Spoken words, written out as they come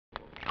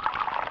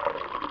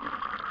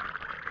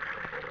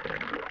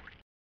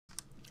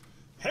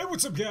Hey,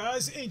 what's up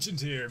guys? Ancient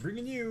here,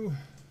 bringing you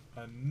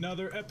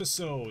another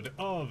episode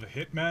of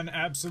Hitman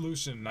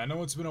Absolution. I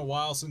know it's been a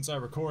while since I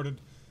recorded,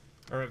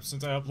 or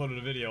since I uploaded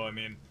a video, I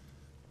mean.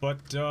 But,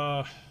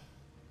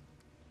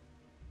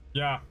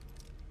 yeah,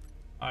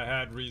 I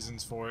had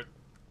reasons for it.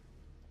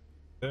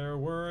 There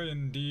were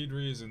indeed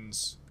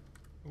reasons.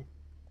 Ooh,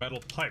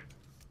 metal pipe.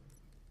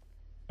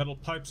 Metal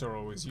pipes are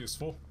always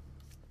useful.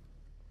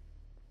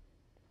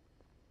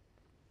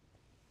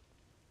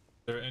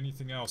 Is there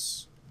anything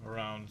else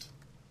around?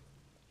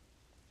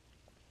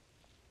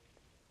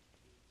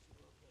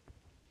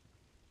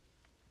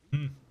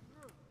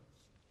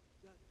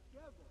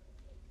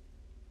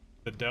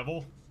 The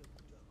devil?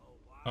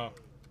 Oh.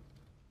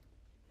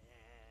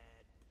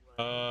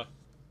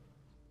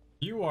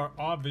 You are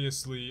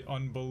obviously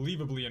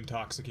unbelievably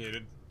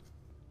intoxicated.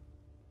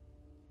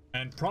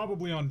 And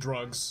probably on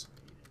drugs.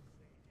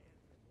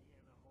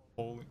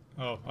 Holy...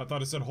 Oh, I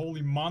thought it said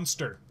holy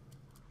monster.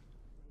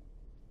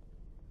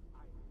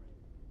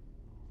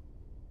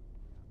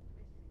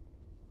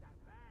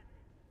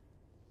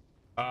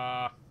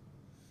 Alright.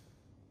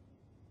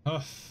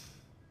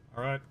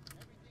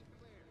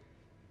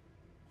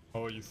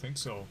 Oh, you think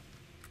so?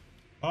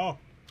 Oh!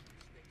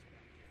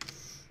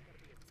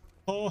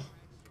 Oh!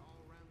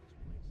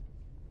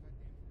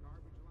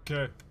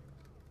 Okay.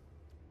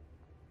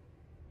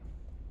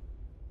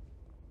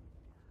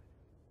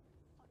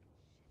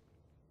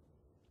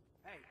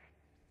 Hey,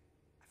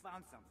 I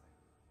found something.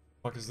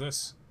 Fuck is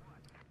this?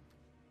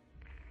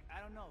 I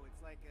don't know,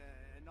 it's like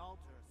an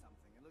altar or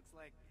something. It looks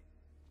like...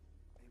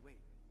 Hey, wait.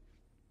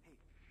 Hey,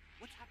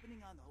 what's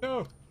happening on the...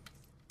 No!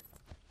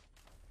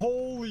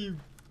 Holy...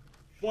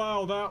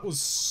 Wow, that was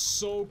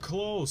so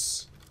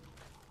close.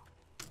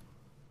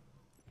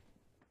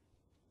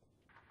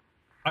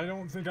 I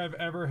don't think I've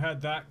ever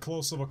had that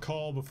close of a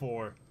call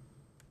before.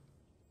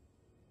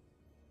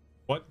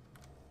 What?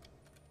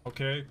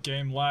 Okay,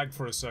 game lagged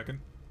for a second.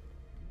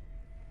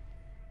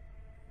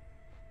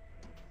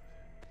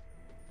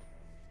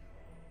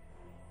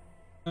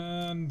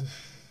 And...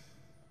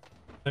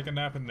 take a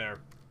nap in there.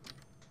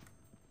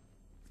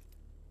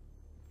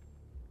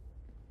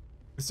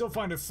 I still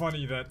find it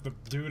funny that the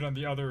dude on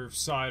the other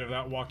side of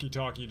that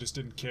walkie-talkie just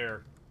didn't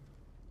care.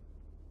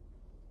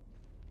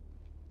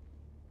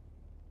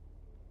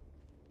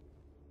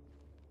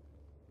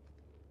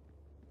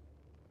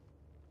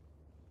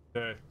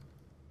 Okay.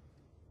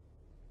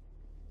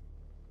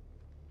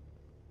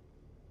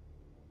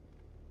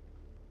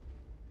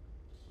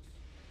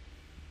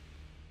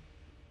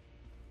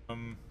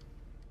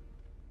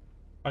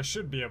 I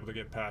should be able to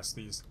get past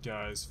these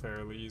guys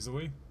fairly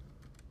easily.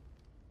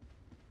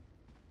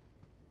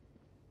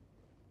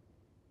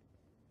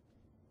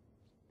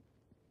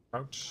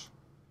 Ouch.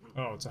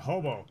 Oh, it's a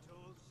hobo.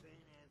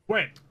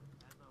 Wait!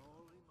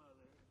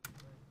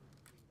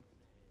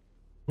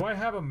 Do I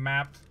have a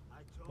map,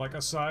 like,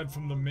 aside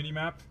from the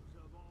mini-map?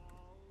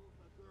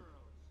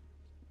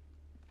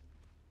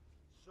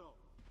 So,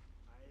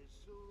 I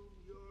assume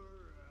you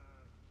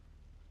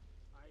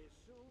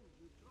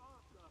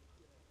talk up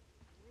there.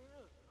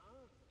 Yeah,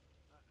 huh?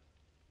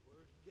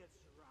 Word gets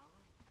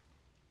around.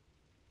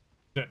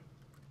 Shit.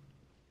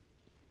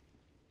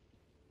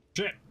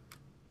 Shit!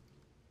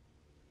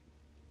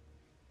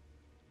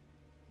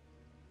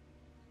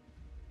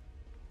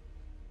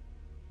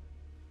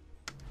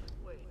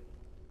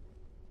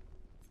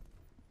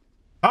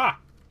 Ah!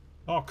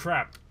 Oh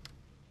crap.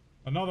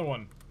 Another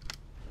one.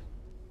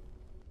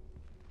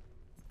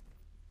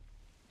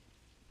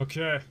 Okay.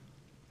 Take a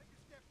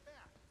step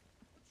back.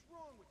 What's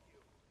wrong with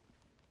you?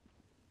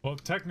 Well,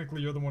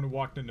 technically you're the one who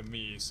walked into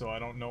me, so I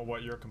don't know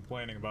what you're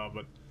complaining about,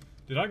 but...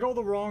 Did I go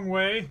the wrong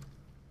way?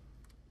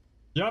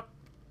 Yep.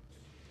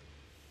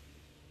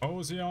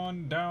 Mosey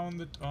on down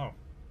the... Oh.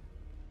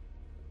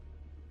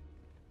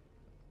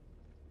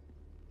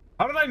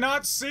 How did I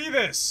not see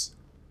this?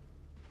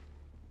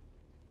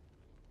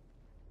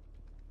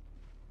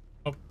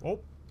 Oh, oh.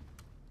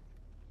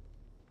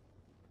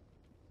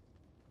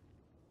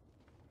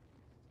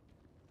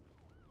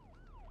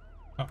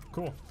 Oh,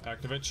 cool.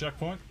 Activate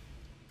checkpoint.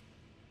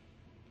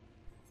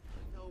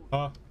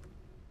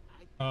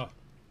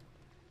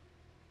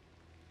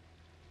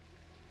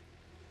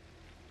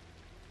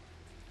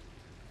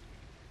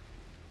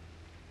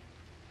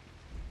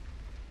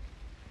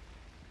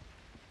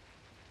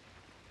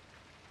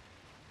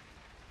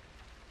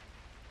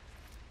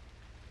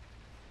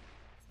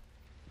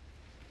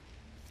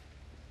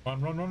 Run,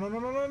 run, run, run,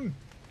 run, run, run!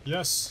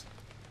 Yes!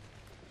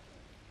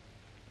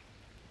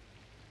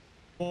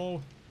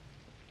 Oh.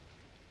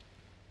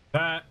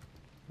 That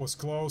was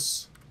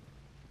close.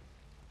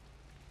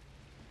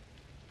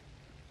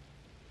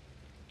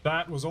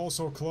 That was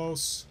also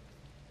close.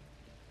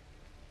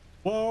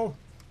 Whoa!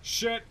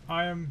 Shit!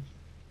 I am...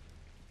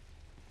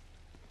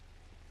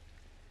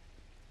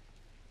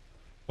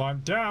 Climb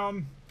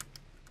down!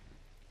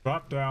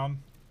 Drop down.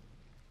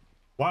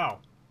 Wow.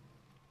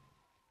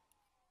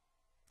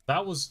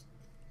 That was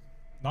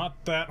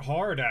not that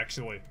hard,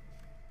 actually.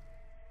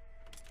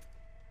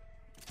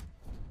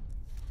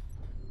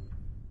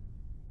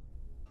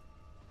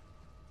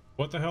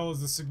 What the hell is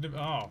the significant?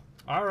 Oh,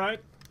 alright.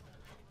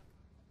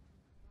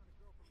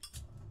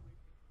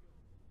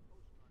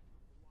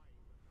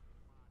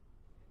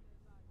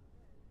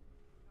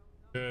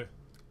 Okay.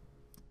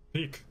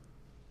 Peek.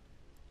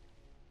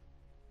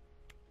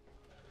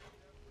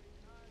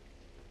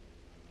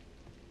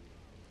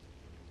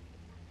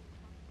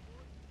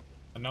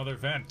 Another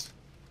vent.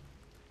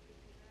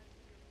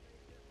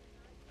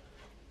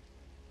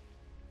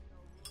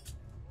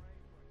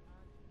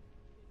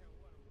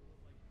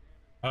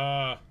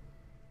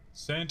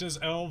 Santa's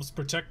elves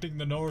protecting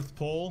the North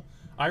Pole.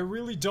 I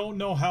really don't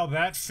know how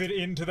that fit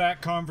into that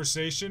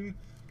conversation,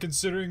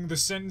 considering the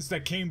sentence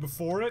that came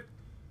before it,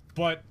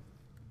 but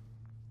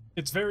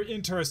it's very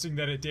interesting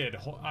that it did.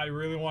 I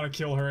really want to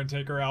kill her and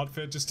take her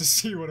outfit just to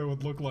see what it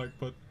would look like,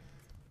 but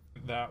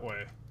that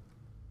way.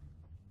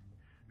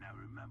 Now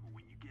remember,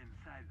 when you get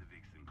inside the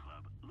Vixen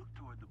Club, look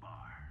toward the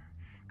bar.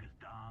 Because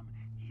Dom,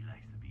 he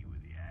likes to be where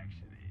the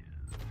action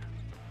is.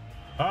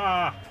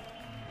 Ah!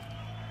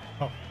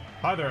 Oh,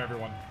 hi there,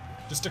 everyone.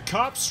 Just a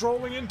cop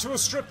strolling into a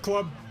strip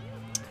club.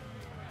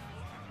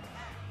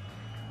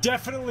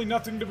 Definitely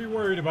nothing to be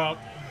worried about.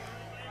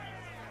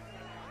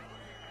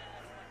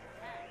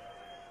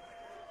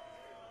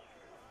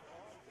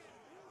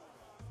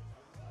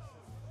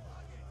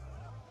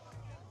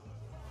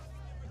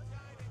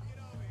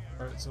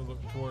 Alright, so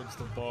look towards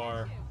the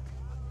bar.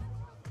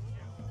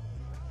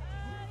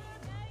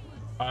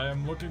 I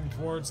am looking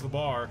towards the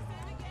bar.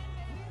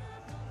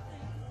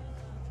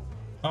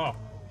 Oh,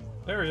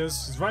 there he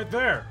is. He's right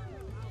there.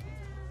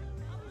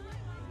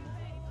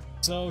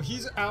 So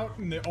he's out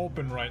in the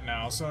open right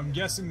now, so I'm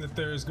guessing that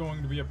there's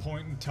going to be a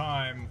point in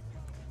time.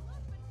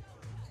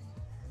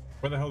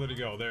 Where the hell did he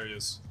go? There he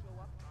is.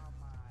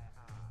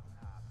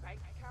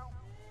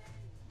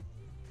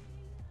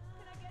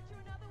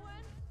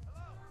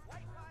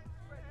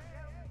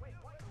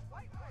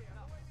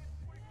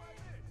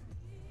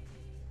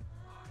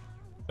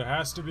 There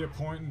has to be a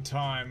point in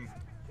time.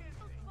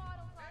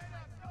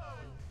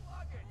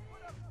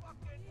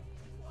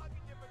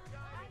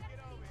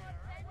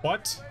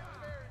 What?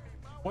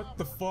 What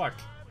the fuck?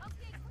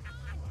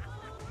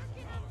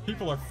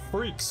 People are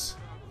freaks.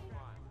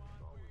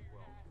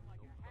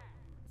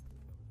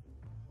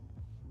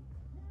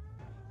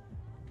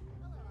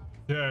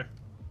 Yeah.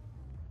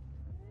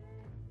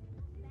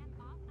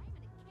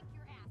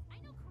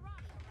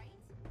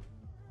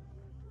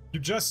 You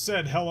just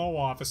said hello,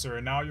 officer,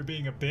 and now you're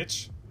being a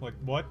bitch? Like,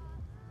 what?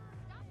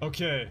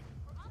 Okay.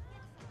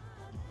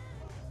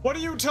 What are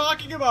you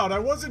talking about? I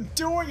wasn't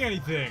doing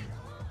anything!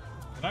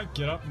 Can I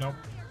get up? Nope.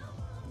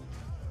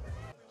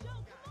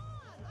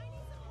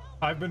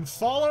 I've been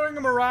following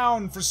him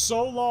around for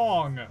so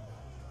long.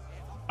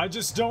 I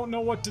just don't know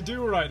what to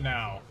do right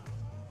now.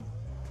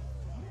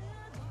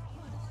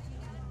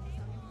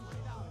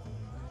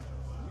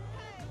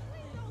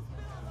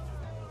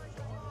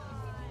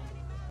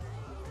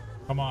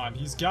 Come on,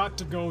 he's got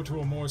to go to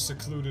a more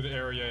secluded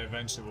area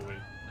eventually.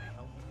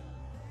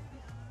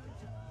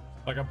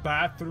 Like a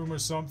bathroom or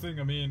something?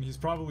 I mean, he's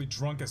probably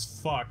drunk as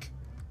fuck.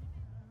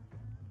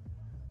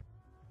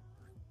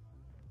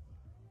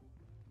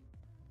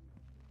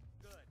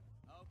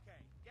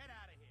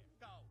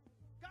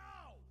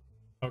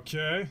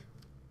 Okay.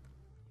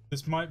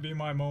 This might be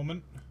my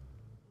moment.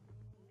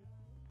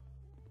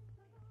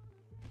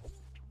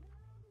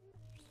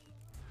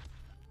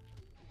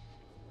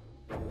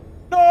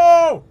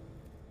 No!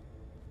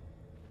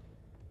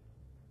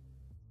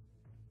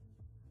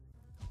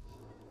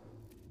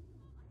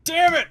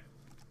 Damn it!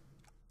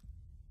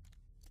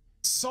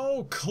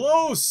 So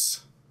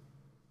close!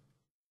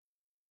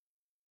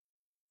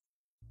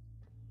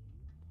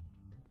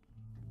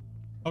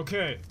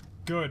 Okay.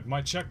 Good,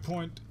 my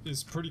checkpoint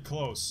is pretty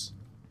close.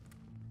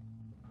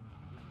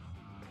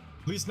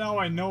 At least now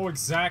I know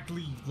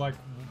exactly, like,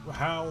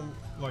 how,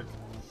 like...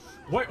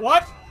 Wait,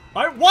 what?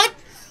 What?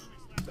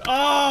 Oh,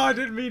 I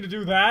didn't mean to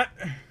do that.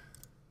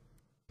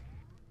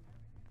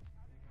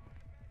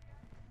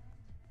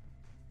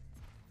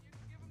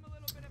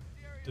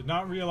 Did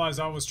not realize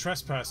I was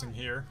trespassing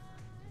here.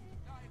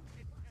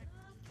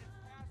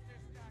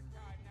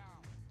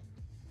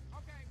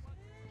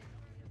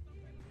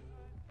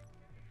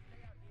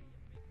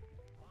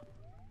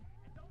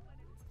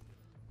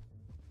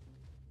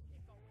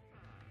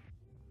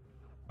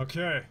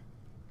 Okay.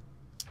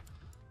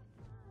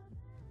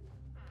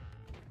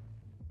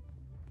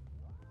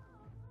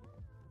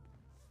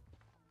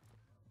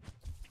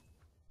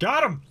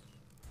 Got him!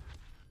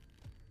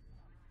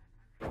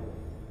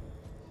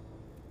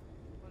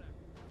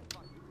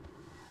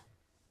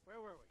 Where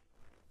were we?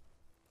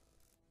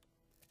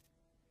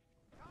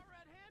 Caught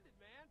red-handed,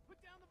 man.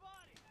 Put down the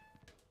body.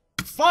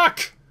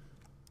 Fuck!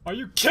 Are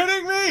you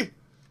kidding me?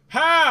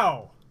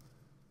 How?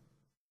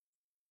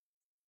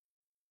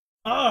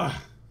 Ugh.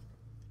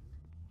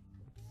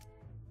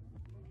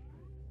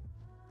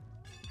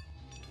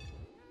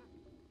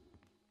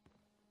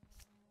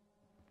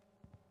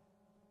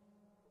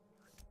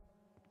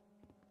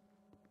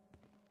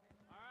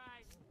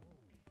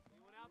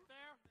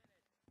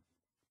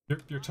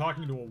 You're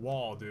talking to a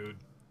wall, dude.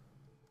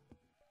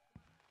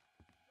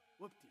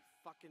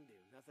 can do.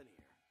 Nothing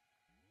here.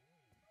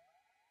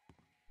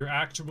 You're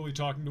actually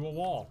talking to a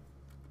wall.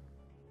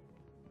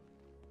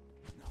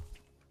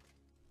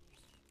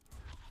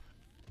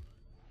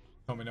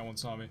 Tell me no one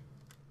saw me.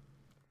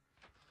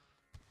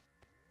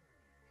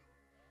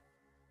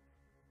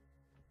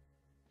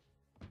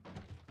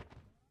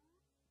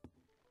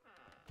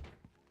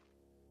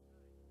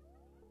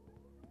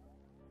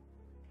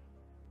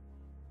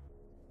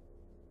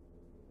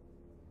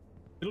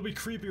 It'll be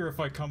creepier if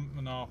I come...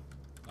 No,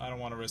 I don't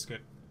want to risk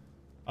it.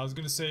 I was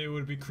gonna say it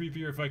would be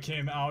creepier if I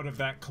came out of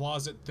that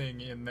closet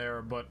thing in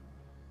there, but...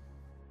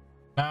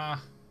 Nah,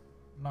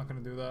 I'm not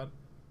gonna do that.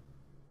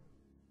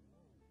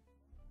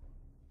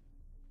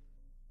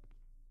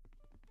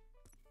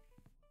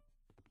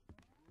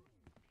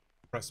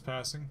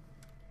 Trespassing.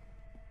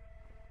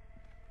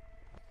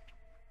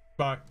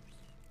 Bye.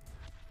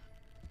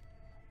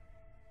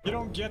 You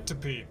don't get to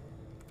pee.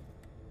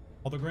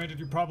 Although granted,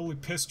 you probably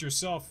pissed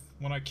yourself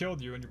when I killed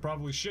you, and you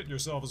probably shit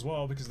yourself as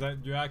well, because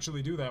that you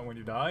actually do that when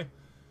you die.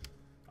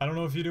 I don't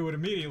know if you do it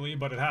immediately,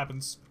 but it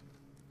happens.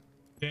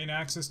 Gain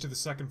access to the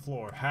second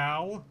floor.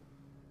 How?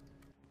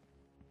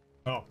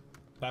 Oh,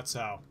 that's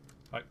how.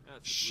 That's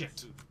Shit. a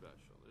suit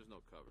special. There's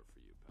no cover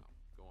for you, pal.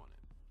 Go on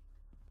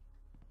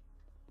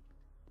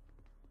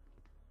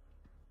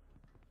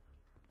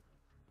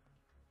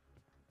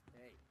in.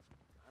 Hey,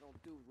 I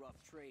don't do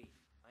rough trade.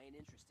 I ain't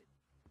interested.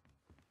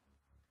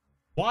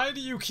 Why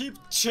do you keep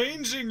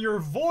changing your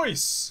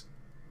voice?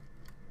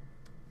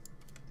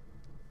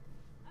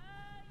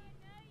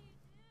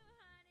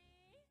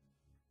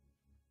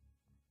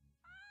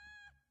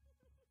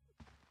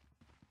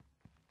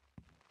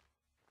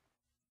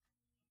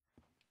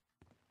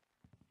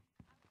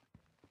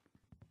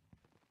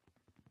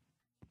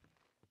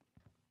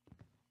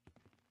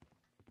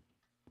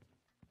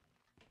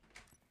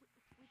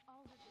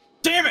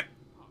 Damn it!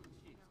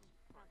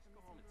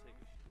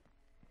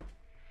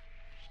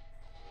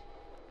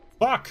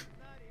 Fuck!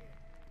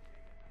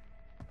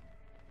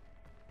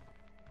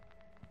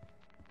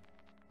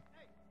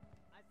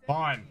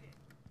 Fine.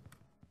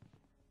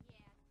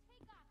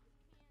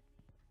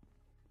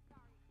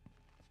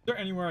 Is there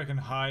anywhere I can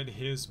hide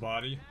his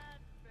body?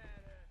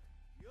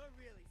 You're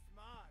really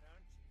smart,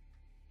 aren't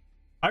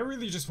you? I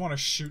really just want to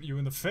shoot you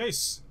in the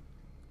face.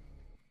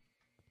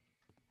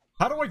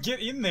 How do I get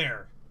in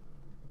there?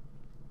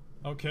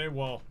 Okay,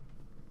 well.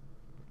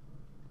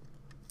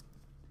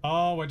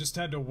 Oh, I just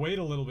had to wait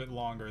a little bit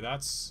longer.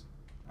 That's...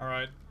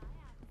 Alright.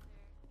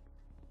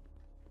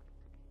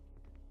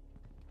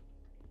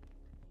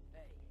 Hey,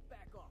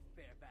 back off,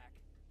 bareback.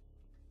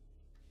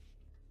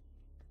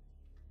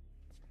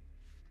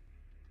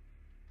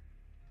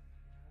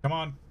 Come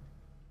on.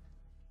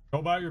 Go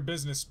about your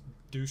business,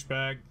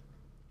 douchebag.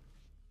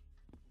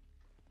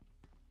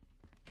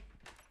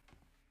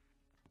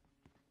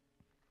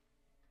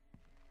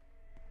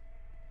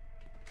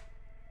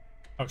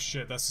 Oh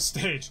shit, that's the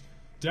stage.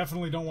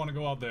 Definitely don't want to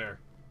go out there.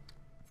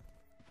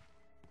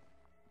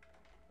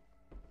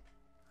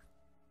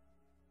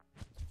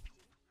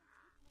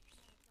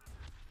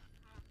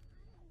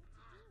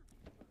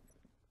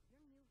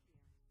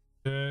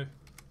 Okay.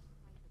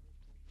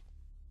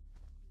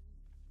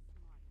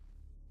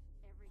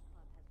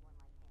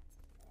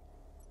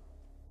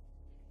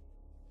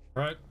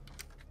 Right.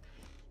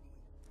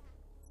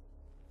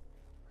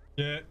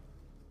 Get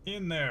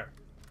in there.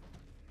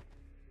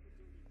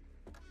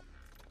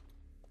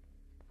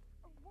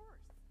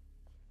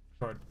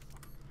 Right.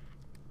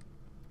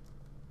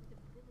 The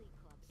Billy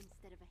Club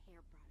instead of a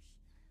hairbrush.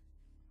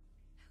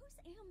 Who's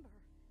Amber?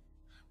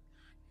 Oh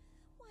God,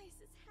 why is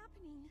this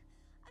happening?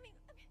 I mean,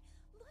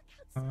 look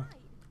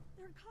outside.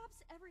 There are cops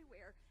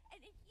everywhere,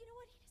 and you know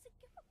what? He doesn't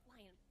give a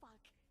flying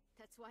fuck.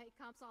 That's why he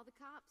comps all the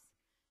cops.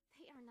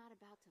 They are not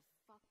about to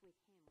fuck with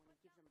him when he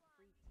gives them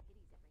free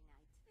titties every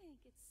night. I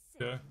think it's sick.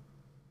 Yeah.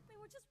 I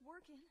mean, we're just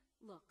working.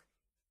 Look,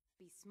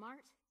 be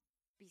smart,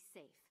 be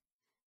safe,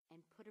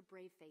 and put a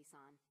brave face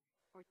on,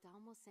 or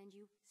Dom will send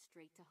you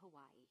straight to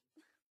Hawaii.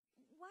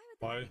 Why would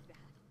Why? that be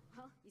bad?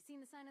 Well, you seen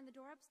the sign on the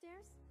door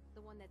upstairs?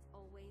 The one that's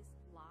always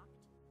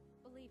locked?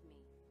 Believe me,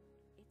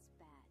 it's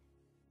bad.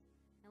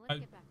 Now let's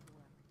get back to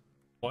work.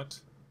 What?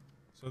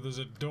 So there's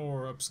a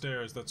door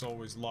upstairs that's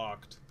always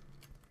locked.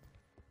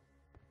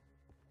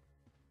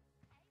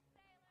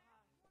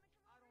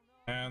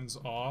 Hands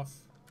off.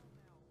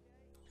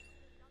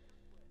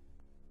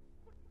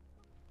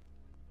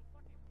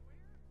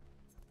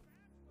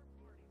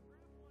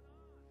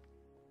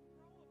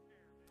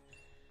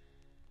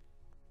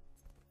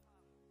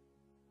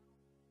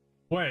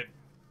 Wait,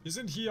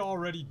 isn't he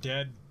already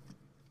dead?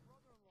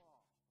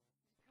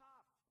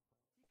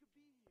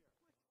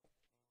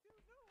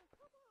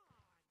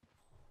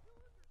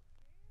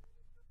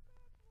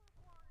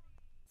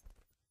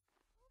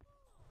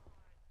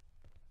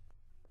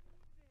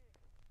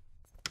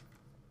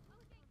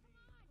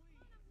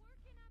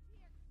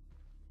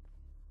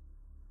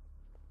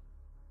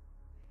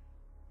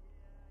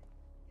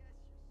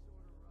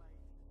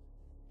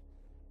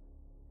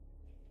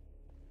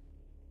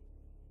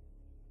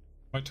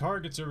 My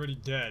target's already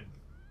dead.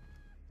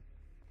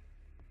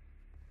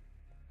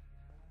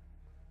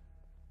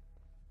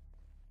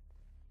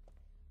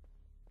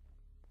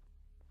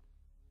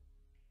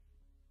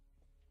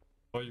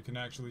 Oh, you can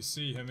actually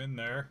see him in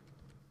there.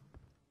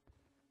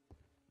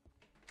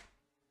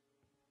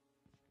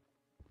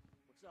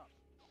 What's up?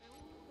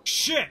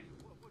 Shit!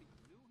 What are you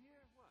new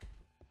here? What?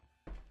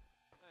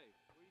 Hey,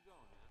 where you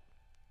going, man?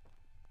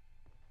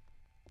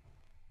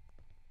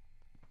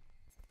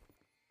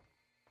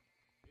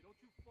 Hey, don't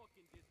you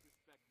fucking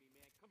disrespect me,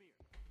 man. Come here.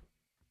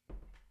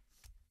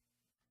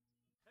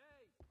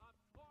 Hey, I'm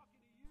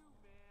talking to you,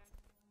 man.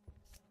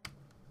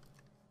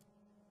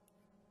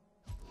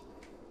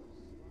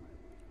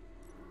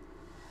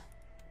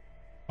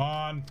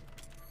 On.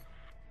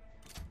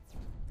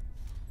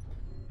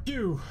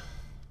 You.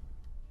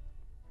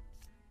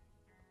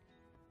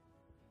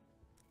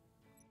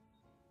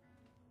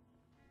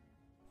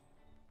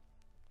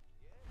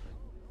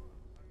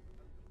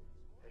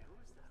 Hey, who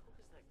is that? Who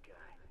is that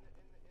guy?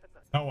 That's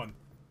not No one.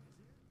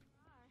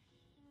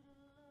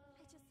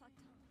 I just saw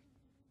Tom.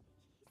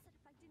 He said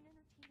if I didn't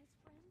entertain his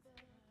friends,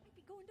 I'd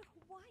be going to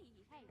Hawaii.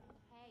 Hey,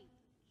 hey.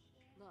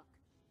 Look,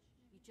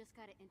 you just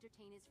gotta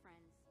entertain his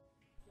friends.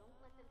 Don't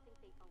let them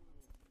think they own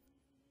you.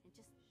 And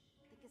just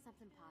think of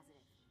something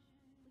positive.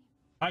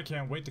 I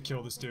can't wait to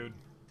kill this dude.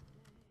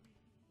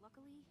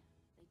 Luckily,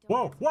 they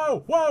don't.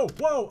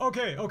 Whoa!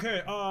 Okay,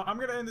 I'm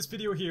gonna end this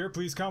video here.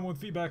 Please comment with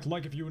feedback,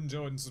 like if you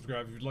enjoyed, and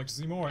subscribe if you'd like to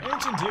see more.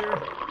 Ancient here.